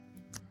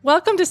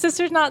Welcome to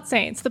Sisters Not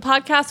Saints, the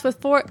podcast with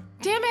four...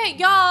 Damn it,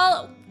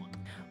 y'all!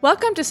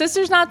 Welcome to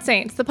Sisters Not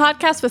Saints, the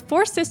podcast with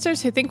four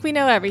sisters who think we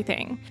know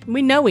everything.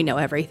 We know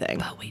everything.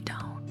 But we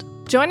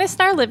don't. Join us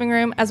in our living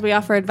room as we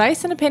offer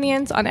advice and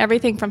opinions on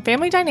everything from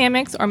family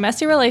dynamics or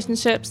messy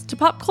relationships to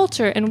pop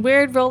culture and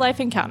weird real-life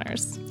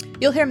encounters.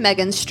 You'll hear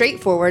Megan's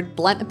straightforward,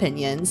 blunt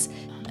opinions,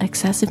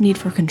 excessive need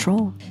for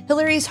control,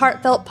 Hilarie's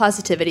heartfelt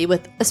positivity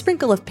with a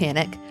sprinkle of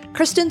panic,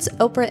 Kristen's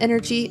Oprah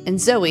energy, and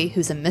Zoey,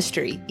 who's a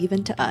mystery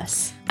even to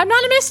us. I'm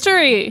not a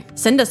mystery!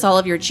 Send us all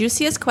of your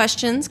juiciest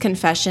questions,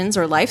 confessions,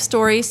 or life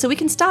stories so we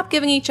can stop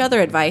giving each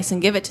other advice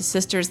and give it to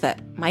sisters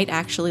that might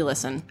actually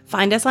listen.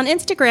 Find us on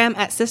Instagram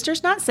at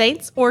Sisters Not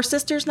Saints or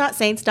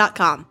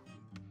sistersnotsaints.com.